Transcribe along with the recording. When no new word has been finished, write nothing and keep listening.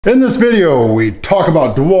In this video, we talk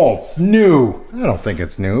about DeWALT's new, I don't think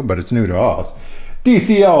it's new, but it's new to us,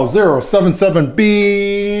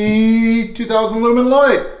 DCL077B 2000 lumen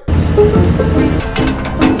light.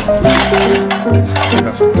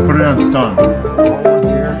 Put it on stun.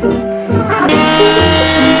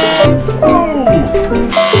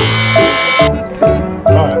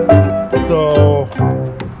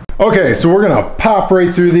 Okay, so we're gonna pop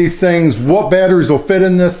right through these things. What batteries will fit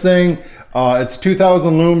in this thing? It's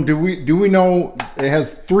 2000 lumen. Do we know it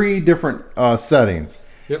has 3 different settings?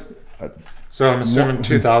 Yep. So I'm assuming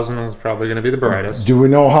 2000 is probably going to be the brightest. Do we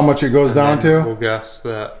know how much it goes down to? We'll guess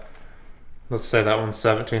that. Let's say that one's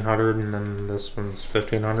 1700 and then this one's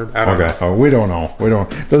 1500. I don't know. Oh, we don't know. We don't.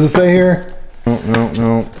 Does it say here?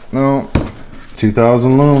 No.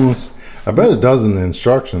 2000 lumens. I bet it does in the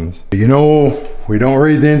instructions. You know, we don't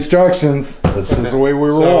read the instructions. That's just the way we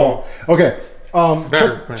roll. Okay.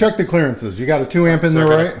 Check the clearances. You got a 2 amp in there,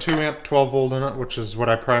 right? 2 amp 12 volt in it, which is what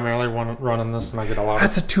I primarily want to run in this, and I get a lot.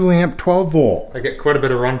 That's a 2 amp 12 volt. I get quite a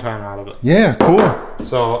bit of runtime out of it. Yeah, cool.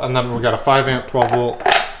 So, and then we got a 5 amp 12 volt.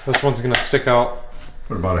 This one's gonna stick out.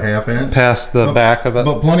 What, about a ½ inch? Past the back of it.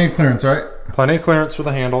 But plenty of clearance, right? Plenty of clearance for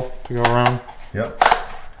the handle to go around. Yep.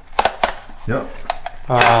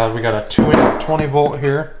 We got a 2 amp 20 volt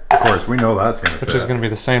here. Of course, we know that's gonna fit. Which is gonna be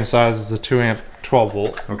the same size as the 2 amp 12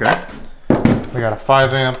 volt. Okay. We got a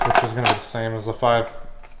 5 amp, which is going to be the same as a 5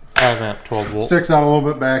 amp 12 volt. Sticks out a little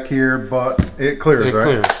bit back here, but it clears, right?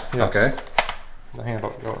 It clears, yes. Okay. The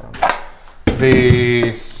handle will go around.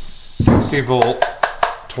 The 60 volt,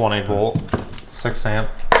 20 volt, 6 amp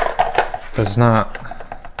does not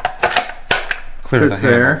clear the handle.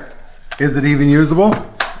 There. Is it even usable?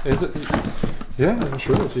 Is it? Yeah, I'm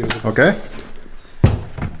sure it's usable. Okay.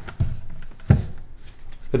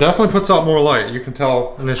 It definitely puts out more light. You can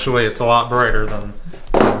tell initially it's a lot brighter than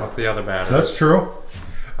with the other batteries. That's true.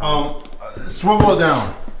 Swivel it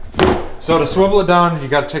down. So to swivel it down, you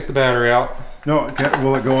got to take the battery out. No,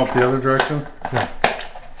 will it go up the other direction? No.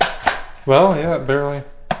 Well, yeah, barely.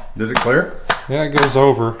 Did it clear? Yeah, it goes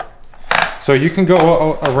over. So you can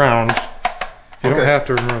go around. You don't have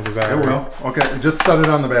to remove the battery. It will. Okay, just set it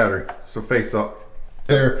on the battery so face up.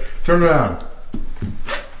 There, turn it on.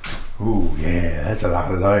 Ooh, yeah, that's a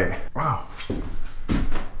lot of light. Wow.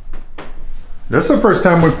 This is the first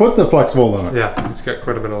time we put the flex volt in it. Yeah, it's got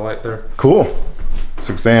quite a bit of light there. Cool.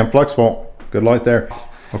 6 amp flex volt. Good light there.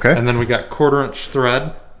 Okay. And then we got 1/4 inch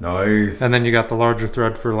thread. Nice. And then you got the larger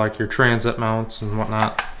thread for like your transit mounts and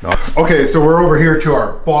whatnot. Okay, so we're over here to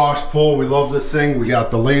our Bosch pole. We love this thing. We got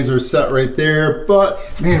the laser set right there, but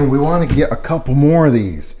man, we want to get a couple more of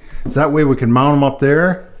these. So that way we can mount them up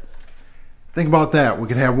there. Think about that. We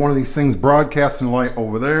could have one of these things broadcasting light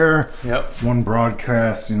over there. Yep. One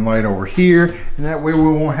broadcasting light over here. And that way we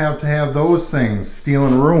won't have to have those things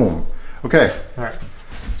stealing room. Okay. All right.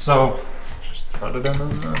 So just thread it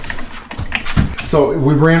in there. So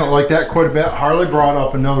we've ran it like that quite a bit. Harley brought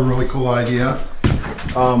up another really cool idea.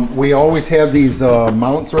 We always have these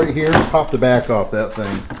mounts right here. Pop the back off that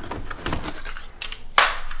thing.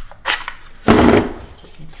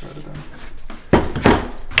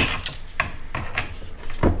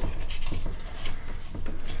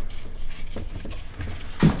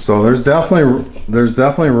 So there's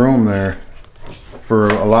definitely room there for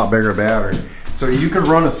a lot bigger battery. So you could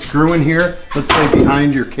run a screw in here, let's say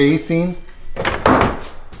behind your casing.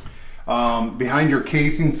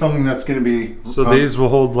 Something that's going to be... So these will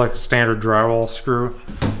hold like a standard drywall screw,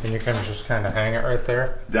 and you can just kind of hang it right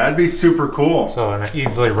there. That'd be super cool. So and it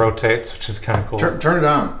easily rotates, which is kind of cool. Turn it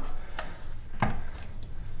on.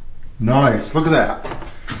 Nice, look at that.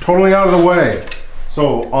 Totally out of the way.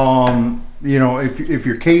 So, you know, if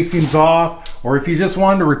your casing's off, or if you just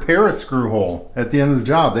wanted to repair a screw hole at the end of the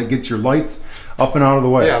job, that gets your lights up and out of the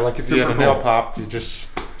way. Yeah, like if you had a nail pop, if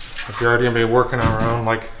you're already gonna be working around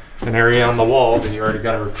like an area on the wall that you already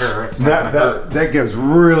got to repair, it's not that gives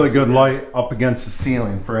really good light up against the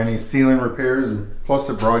ceiling for any ceiling repairs, and plus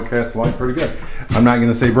it broadcasts light pretty good. I'm not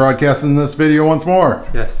gonna say broadcast in this video once more.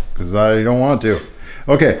 Yes. Because I don't want to.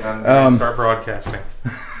 Okay. And start broadcasting.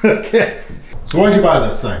 Okay. So why'd you buy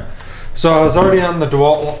this thing? So I was already on the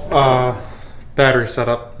DeWalt battery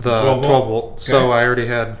setup, the 12 volt. Okay. So I already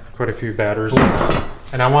had quite a few batteries.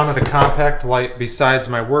 And I wanted a compact light besides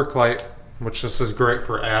my work light, which this is great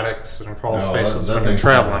for attics and crawl spaces when you're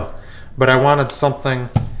traveling. But I wanted something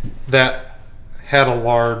that had a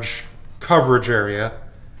large coverage area.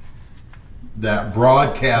 That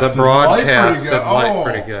broadcasted light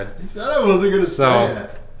pretty good. He said I wasn't going to say it.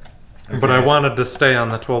 Okay. But I wanted to stay on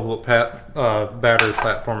the 12 volt battery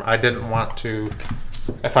platform. I didn't want to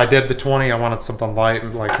If I did the 20, I wanted something light,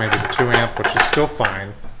 like maybe the 2 amp, which is still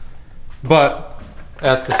fine. But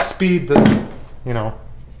at the speed that, you know,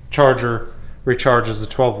 charger recharges the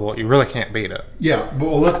 12 volt, you really can't beat it. Yeah,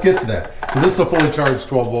 well, let's get to that. So this is a fully charged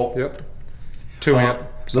 12 volt. Yep. 2 amp.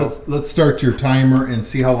 So let's start your timer and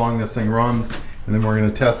see how long this thing runs, and then we're going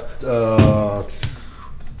to test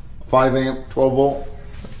 5 amp 12 volt.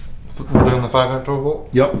 We're doing the 5 amp 12 volt?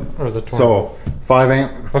 Yep. Or the 20 So 5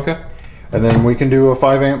 amp. Okay. And then we can do a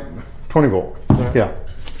 5 amp 20 volt. Yeah.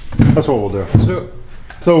 That's what we'll do. Let's do it.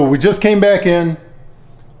 So we just came back in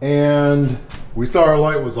and we saw our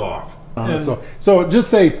light was off. So just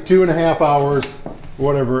say 2.5 hours,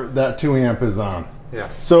 whatever that 2 amp is on. Yeah.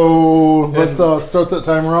 So let's start that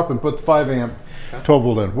timer up and put the 5 amp 12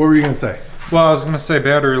 volt in. What were you going to say? Well, I was going to say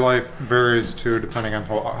battery life varies too, depending on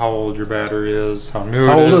how old your battery is, how new it is.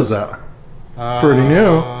 How old is that? Pretty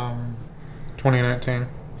new. 2019.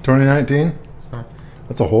 2019? So,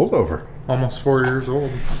 that's a holdover. almost 4 years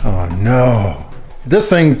old. Oh no. This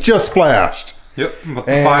thing just flashed. Yep, with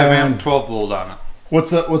the 5 amp 12 volt on it. What's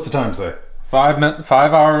the time say? 5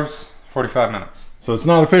 hours, 45 minutes. So it's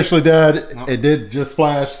not officially dead. Nope. It did just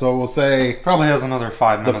flash, so we'll say probably has another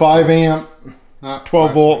 5 minutes. The 5 amp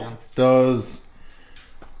 12 volt does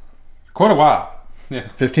quite a while. Yeah.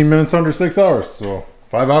 15 minutes under 6 hours. So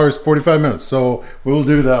 5 hours, 45 minutes. So we'll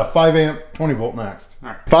do the 5 amp 20 volt next. All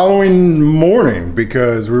right. Following morning,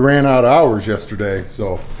 because we ran out of hours yesterday.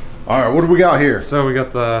 So, all right, what do we got here? So we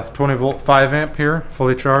got the 20 volt 5 amp here,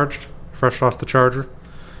 fully charged, fresh off the charger.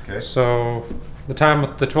 Okay. So the time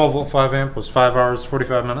with the 12 volt 5 amp was 5 hours,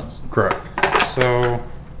 45 minutes. Correct. So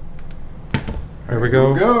here we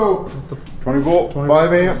go. Here we go. 20 volt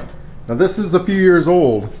 5 amp. Now this is a few years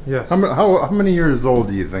old. Yes. How many years old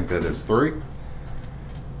do you think that is? 3?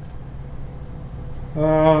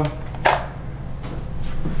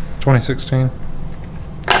 2016.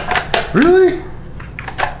 Really?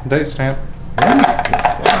 Date stamp.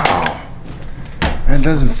 Wow. It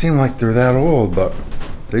doesn't seem like they're that old, but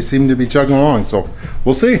they seem to be chugging along, so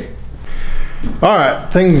we'll see. All right,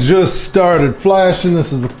 things just started flashing.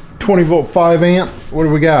 This is the 20 volt 5 amp. What do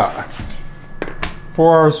we got?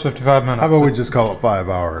 4 hours, 55 minutes. How about we just call it 5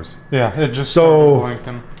 hours? Yeah, it just started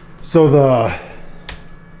blinking. So the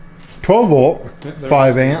 12 volt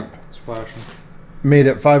 5 amp it's flashing. Made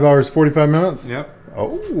it 5 hours 45 minutes. Yep.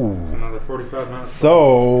 Oh, it's another 45 minutes.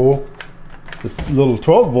 So the little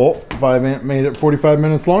 12 volt 5 amp made it 45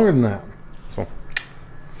 minutes longer than that. So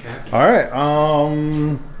all right,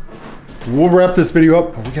 we'll wrap this video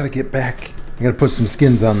up, but we got to get back. I got to put some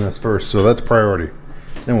skins on this first, so that's priority.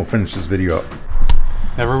 Then we'll finish this video up.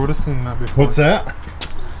 Never would have seen that before. What's that?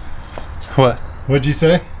 What? What'd you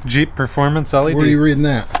say? Jeep Performance LED. Where are you reading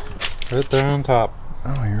that? Right there on top.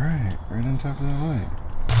 Oh, you're right. Right on top of that light.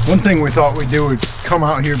 One thing we thought we'd do would come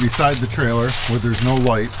out here beside the trailer where there's no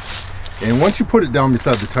lights. And once you put it down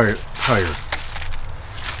beside the tire,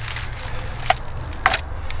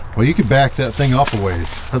 well, you could back that thing up a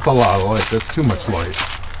ways. That's a lot of light. That's too much light.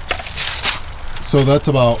 So that's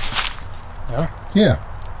about,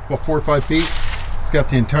 about 4 or 5 feet. It's got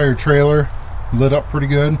the entire trailer lit up pretty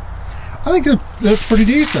good. I think that's pretty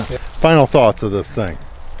decent. Yeah. Final thoughts of this thing.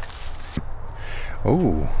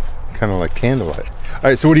 Oh, kind of like candlelight. All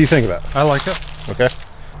right, so what do you think of that? I like it. Okay.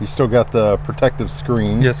 You still got the protective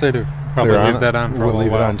screen. Yes, I do. Probably leave that on for a little while. We'll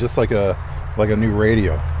leave it on just like a new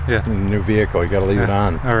radio. Yeah. In a new vehicle, you got to leave it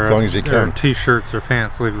on as long as you can. Or t-shirts or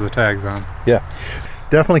pants, leave the tags on. Yeah.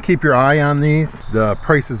 Definitely keep your eye on these. The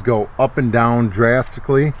prices go up and down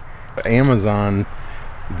drastically. Amazon,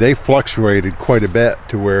 they fluctuated quite a bit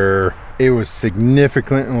to where it was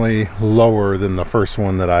significantly lower than the first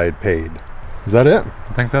one that I had paid. Is that it?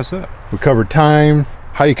 I think that's it. We covered time,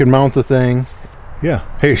 how you can mount the thing. Yeah.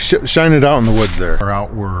 Hey, shine it out in the woods there. Or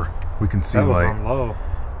out where we can see like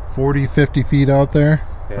 40, 50 feet out there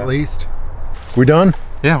at least. We done?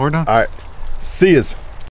 Yeah, we're done. All right. See yous.